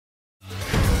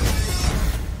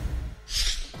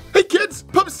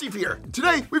kids, Puppet Steve here.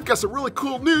 Today, we've got some really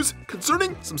cool news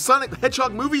concerning some Sonic the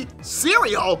Hedgehog movie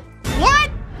cereal.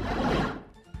 What?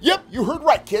 Yep, you heard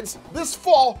right, kids. This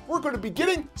fall, we're going to be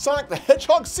getting Sonic the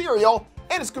Hedgehog cereal,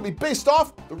 and it's going to be based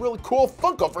off the really cool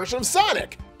Funko version of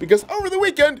Sonic. Because over the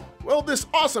weekend, well, this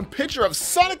awesome picture of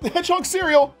Sonic the Hedgehog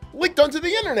cereal leaked onto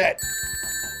the internet.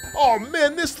 Oh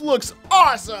man, this looks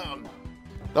awesome!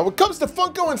 Now when it comes to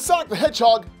Funko and Sonic the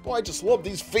Hedgehog, boy, I just love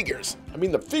these figures. I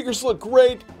mean, the figures look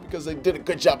great because they did a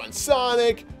good job on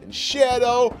Sonic and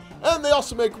Shadow, and they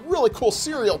also make really cool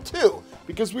cereal too,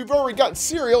 because we've already gotten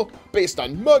cereal based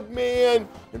on Mugman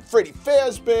and Freddy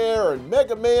Fazbear and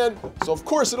Mega Man, so of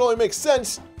course it only makes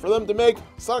sense for them to make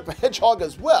Sonic the Hedgehog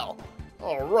as well.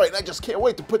 Alright, I just can't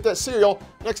wait to put that cereal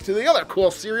next to the other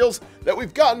cool cereals that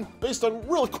we've gotten based on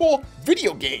really cool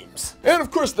video games. And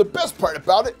of course, the best part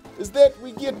about it is that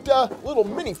we get little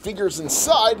minifigures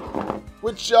inside,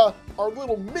 which are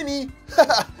little mini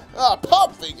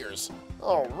pop figures.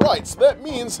 Alright, so that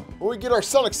means when we get our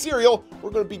Sonic cereal,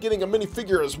 we're going to be getting a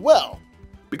minifigure as well.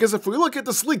 Because if we look at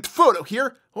this leaked photo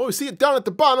here, oh, we see it down at the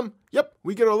bottom, yep,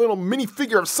 we get our little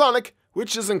minifigure of Sonic,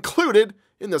 which is included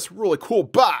in this really cool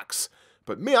box.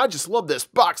 But man, I just love this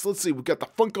box. Let's see, we got the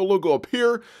Funko logo up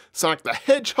here, Sonic the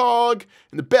Hedgehog.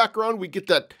 In the background, we get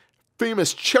that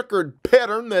famous checkered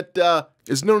pattern that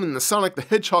is known in the Sonic the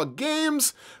Hedgehog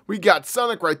games. We got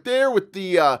Sonic right there with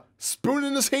the spoon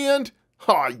in his hand.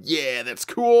 Oh yeah, that's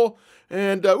cool.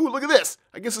 And ooh, look at this.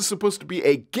 I guess it's supposed to be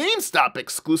a GameStop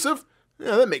exclusive.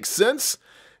 Yeah, that makes sense.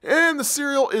 And the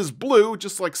cereal is blue,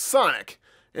 just like Sonic.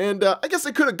 And I guess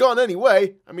they could have gone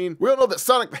anyway. I mean, we all know that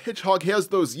Sonic the Hedgehog has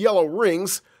those yellow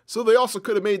rings, so they also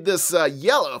could have made this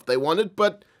yellow if they wanted,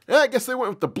 but I guess they went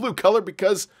with the blue color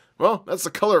because, well, that's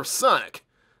the color of Sonic.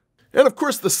 And of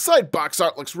course, the side box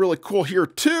art looks really cool here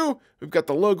too. We've got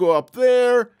the logo up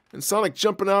there, and Sonic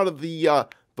jumping out of the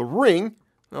ring.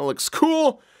 That looks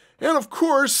cool. And of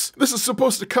course, this is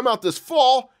supposed to come out this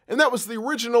fall, and that was the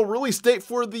original release date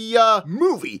for the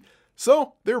movie.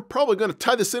 So they're probably going to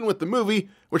tie this in with the movie,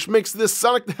 which makes this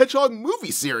Sonic the Hedgehog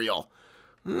movie cereal.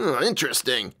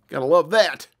 Interesting. Gotta love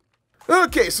that.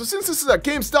 Okay, so since this is a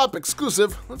GameStop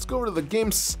exclusive, let's go over to the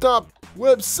GameStop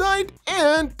website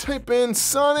and type in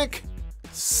Sonic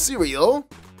cereal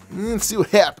and see what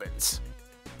happens.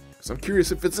 Because I'm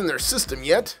curious if it's in their system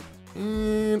yet.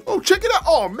 And oh, check it out.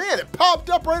 Oh man, it popped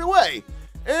up right away.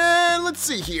 And let's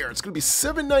see here. It's going to be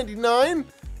 $7.99.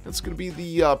 That's going to be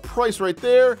the price right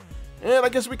there. And I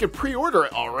guess we can pre-order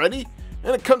it already.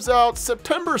 And it comes out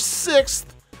September 6th,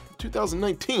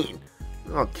 2019.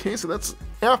 Okay, so that's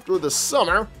after the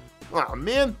summer. Oh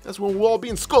man, that's when we'll all be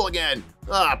in school again.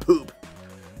 Ah, poop.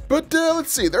 But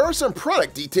let's see, there are some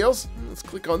product details. Let's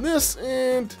click on this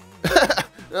and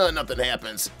nothing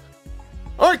happens.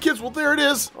 Alright kids, well there it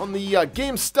is on the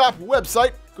GameStop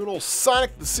website. Good old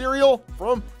Sonic the cereal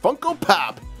from Funko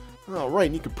Pop. Alright,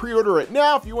 and you can pre-order it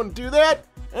now if you want to do that.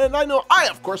 And I know I,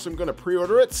 of course, am going to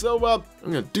pre-order it, so I'm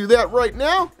going to do that right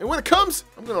now. And when it comes,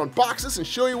 I'm going to unbox this and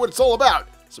show you what it's all about.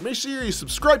 So make sure you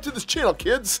subscribe to this channel,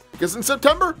 kids, because in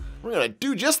September, we're going to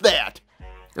do just that.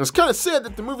 And it's kind of sad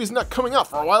that the movie's not coming out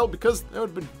for a while, because that would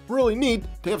have been really neat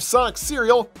to have Sonic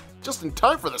cereal just in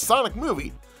time for the Sonic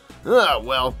movie.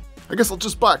 Well, I guess I'll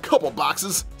just buy a couple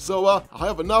boxes, so I'll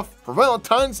have enough for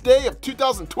Valentine's Day of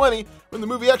 2020 when the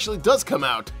movie actually does come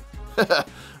out.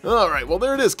 Alright, well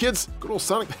there it is, kids. Good old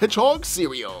Sonic the Hedgehog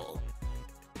cereal.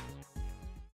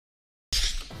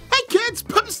 Hey kids,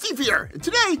 Puppet Steve here, and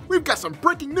today we've got some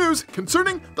breaking news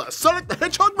concerning the Sonic the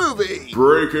Hedgehog movie.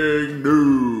 Breaking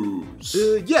news.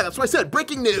 Yeah, that's what I said,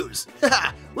 breaking news.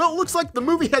 Well, it looks like the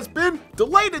movie has been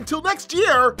delayed until next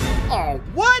year. Oh,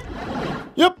 what?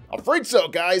 Yep, afraid so,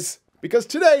 guys. Because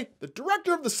today, the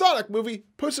director of the Sonic movie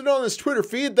posted on his Twitter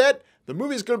feed that the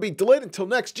movie is going to be delayed until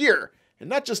next year. And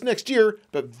not just next year,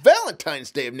 but Valentine's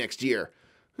Day of next year.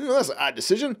 Well, that's an odd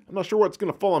decision. I'm not sure what's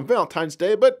going to fall on Valentine's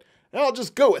Day, but I'll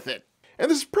just go with it. And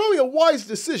this is probably a wise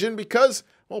decision because,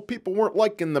 well, people weren't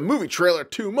liking the movie trailer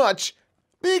too much.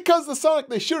 Because the Sonic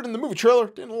they showed in the movie trailer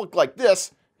didn't look like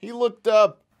this. He looked,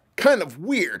 kind of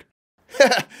weird.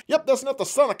 Yep, that's not the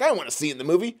Sonic I want to see in the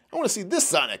movie. I want to see this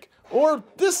Sonic. Or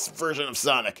this version of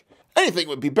Sonic. Anything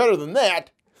would be better than that.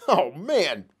 Oh,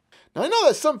 man. Now, I know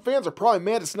that some fans are probably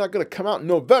mad it's not going to come out in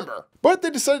November, but they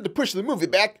decided to push the movie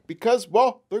back because,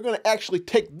 well, they're going to actually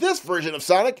take this version of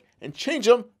Sonic and change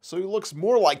him so he looks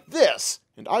more like this.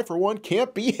 And I, for one,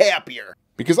 can't be happier.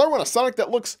 Because I want a Sonic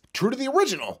that looks true to the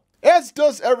original, as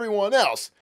does everyone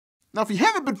else. Now, if you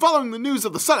haven't been following the news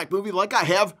of the Sonic movie like I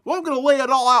have, well, I'm going to lay it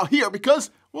all out here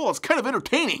because, well, it's kind of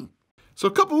entertaining. So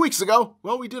a couple weeks ago,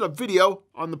 well, we did a video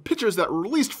on the pictures that were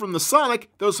released from the Sonic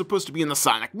that was supposed to be in the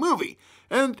Sonic movie.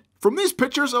 And from these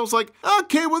pictures, I was like,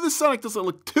 okay, well, this Sonic doesn't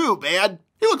look too bad.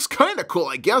 He looks kind of cool,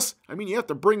 I guess. I mean, you have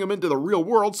to bring him into the real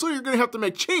world, so you're going to have to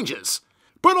make changes.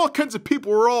 But all kinds of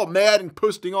people were all mad and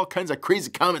posting all kinds of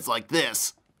crazy comments like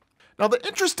this. Now, the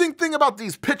interesting thing about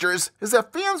these pictures is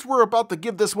that fans were about to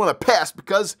give this one a pass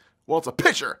because, well, it's a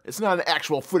picture. It's not an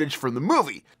actual footage from the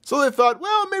movie. So they thought,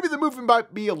 well, maybe the movie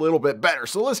might be a little bit better,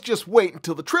 so let's just wait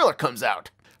until the trailer comes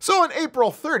out. So on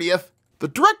April 30th, the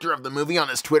director of the movie on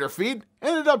his Twitter feed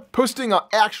ended up posting an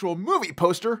actual movie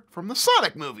poster from the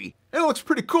Sonic movie. And it looks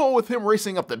pretty cool with him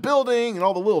racing up the building and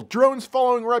all the little drones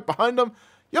following right behind him.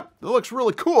 Yep, it looks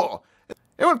really cool.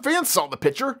 And when fans saw the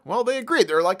picture, well, they agreed.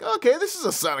 They were like, okay, this is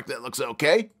a Sonic that looks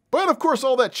okay. But of course,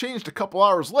 all that changed a couple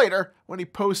hours later when he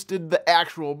posted the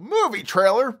actual movie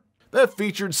trailer that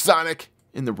featured Sonic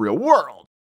in the real world.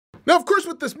 Now, of course,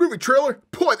 with this movie trailer,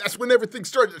 boy, that's when everything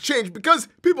started to change because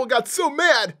people got so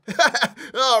mad.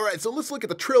 All right, so let's look at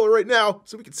the trailer right now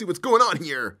so we can see what's going on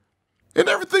here. And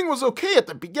everything was okay at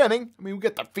the beginning. I mean, we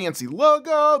got the fancy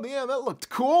logo. Yeah, that looked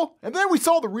cool. And then we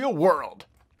saw the real world.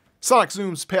 Sonic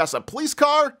zooms past a police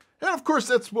car. And of course,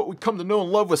 that's what we come to know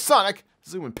and love with Sonic,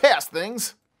 zooming past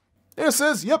things. And it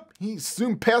says, yep, he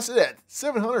zoomed past it at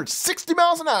 760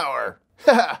 miles an hour.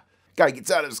 Guy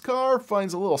gets out of his car,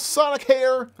 finds a little Sonic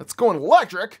hair that's going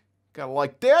electric. Gotta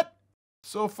like that.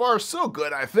 So far, so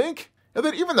good, I think. And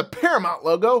then even the Paramount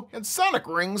logo and Sonic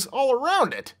rings all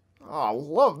around it. Oh,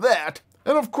 love that.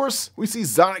 And of course, we see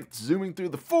Sonic zooming through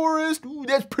the forest. Ooh,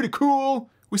 that's pretty cool.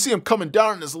 We see him coming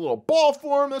down in his little ball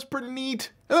form. That's pretty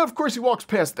neat. And then of course, he walks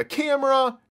past the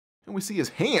camera. And we see his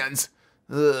hands.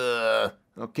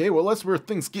 Okay, well, that's where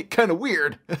things get kind of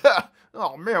weird.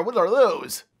 Oh man, what are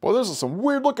those? Well, those are some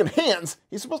weird looking hands.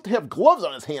 He's supposed to have gloves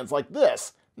on his hands like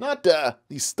this. Not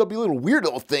these stubby little weird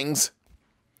little things.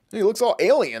 He looks all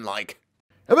alien-like.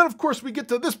 And then, of course, we get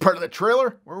to this part of the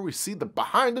trailer where we see the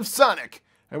behind of Sonic.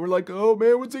 And we're like, oh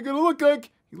man, what's he gonna look like?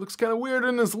 He looks kind of weird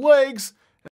in his legs.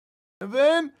 And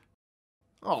then,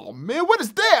 oh man, what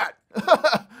is that?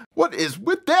 What is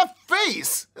with that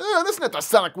face? That's not the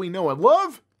Sonic we know and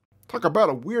love. Talk about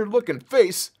a weird looking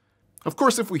face. Of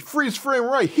course, if we freeze frame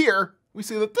right here, we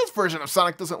see that this version of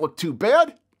Sonic doesn't look too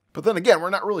bad. But then again, we're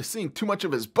not really seeing too much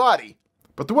of his body.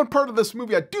 But the one part of this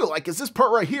movie I do like is this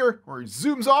part right here, where he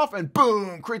zooms off and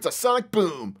boom, creates a Sonic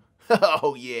boom.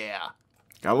 Oh yeah,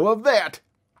 gotta love that.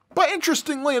 But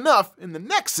interestingly enough, in the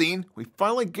next scene, we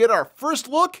finally get our first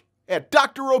look at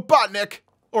Dr. Robotnik,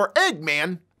 or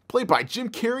Eggman, played by Jim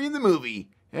Carrey in the movie.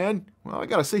 And, well, I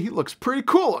gotta say, he looks pretty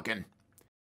cool looking.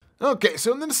 Okay,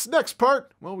 so in this next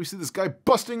part, well, we see this guy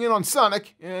busting in on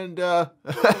Sonic, and,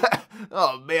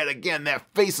 oh man, again, that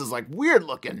face is like weird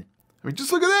looking. I mean,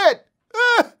 just look at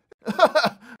that!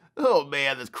 Oh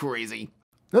man, that's crazy.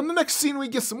 Then the next scene, we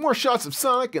get some more shots of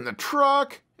Sonic in the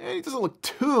truck, and he doesn't look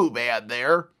too bad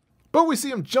there. But we see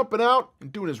him jumping out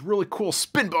and doing his really cool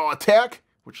spinball attack,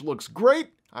 which looks great.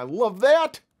 I love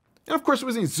that. And of course,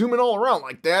 we see him zooming all around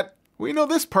like that. We know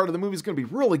this part of the movie is going to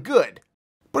be really good.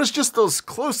 But it's just those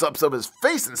close-ups of his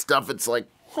face and stuff. It's like,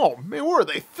 oh man, what are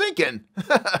they thinking?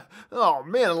 Oh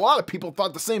man, a lot of people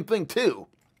thought the same thing too.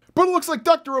 But it looks like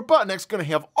Dr. Robotnik's going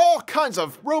to have all kinds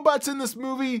of robots in this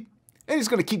movie. And he's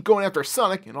going to keep going after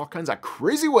Sonic in all kinds of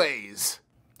crazy ways.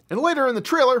 And later in the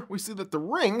trailer, we see that the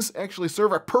rings actually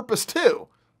serve a purpose too.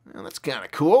 Well, that's kind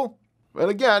of cool. But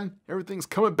again, everything's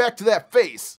coming back to that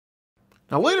face.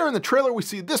 Now later in the trailer, we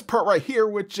see this part right here,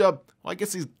 which, well, I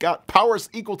guess he's got powers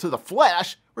equal to the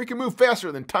Flash, where he can move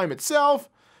faster than time itself.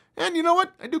 And you know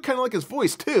what? I do kind of like his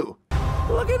voice too.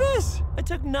 Look at this! I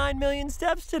took 9 million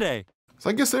steps today. So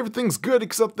I guess everything's good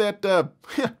except that, the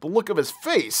look of his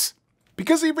face.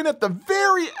 Because even at the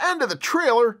very end of the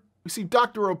trailer, we see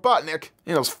Dr. Robotnik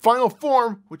in his final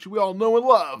form, which we all know and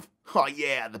love. Oh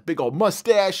yeah, the big old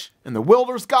mustache and the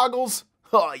welder's goggles.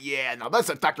 Oh yeah, now that's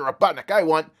the Dr. Robotnik I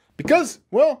want. Because,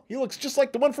 well, he looks just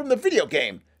like the one from the video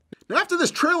game. Now after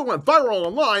this trailer went viral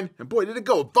online, and boy did it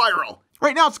go viral.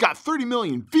 Right now it's got 30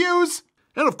 million views.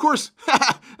 And of course,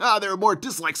 there are more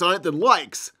dislikes on it than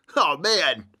likes. Oh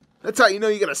man, that's how you know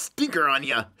you got a stinker on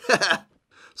you.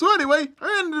 So anyway,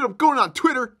 I ended up going on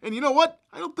Twitter, and you know what?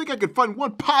 I don't think I could find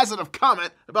one positive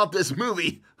comment about this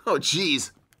movie. Oh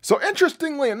geez. So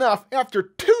interestingly enough, after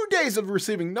 2 days of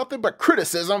receiving nothing but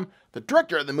criticism, the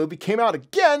director of the movie came out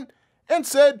again and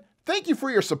said, "Thank you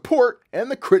for your support and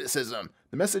the criticism.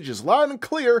 The message is loud and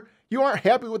clear. You aren't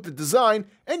happy with the design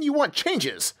and you want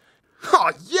changes."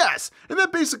 Oh, yes! And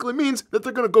that basically means that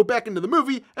they're going to go back into the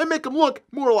movie and make him look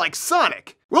more like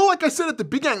Sonic. Well, like I said at the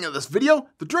beginning of this video,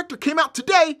 the director came out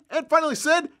today and finally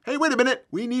said, hey, wait a minute,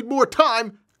 we need more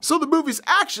time. So the movie's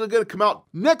actually going to come out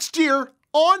next year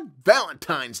on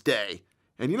Valentine's Day.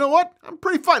 And you know what? I'm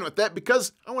pretty fine with that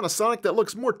because I want a Sonic that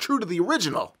looks more true to the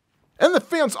original. And the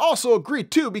fans also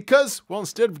agreed too because, well,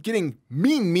 instead of getting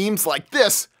mean memes like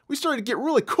this, we started to get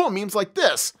really cool memes like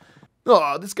this.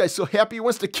 Oh, this guy's so happy he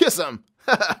wants to kiss him.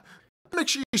 Make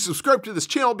sure you subscribe to this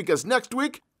channel because next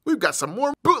week, we've got some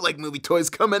more bootleg movie toys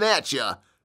coming at ya.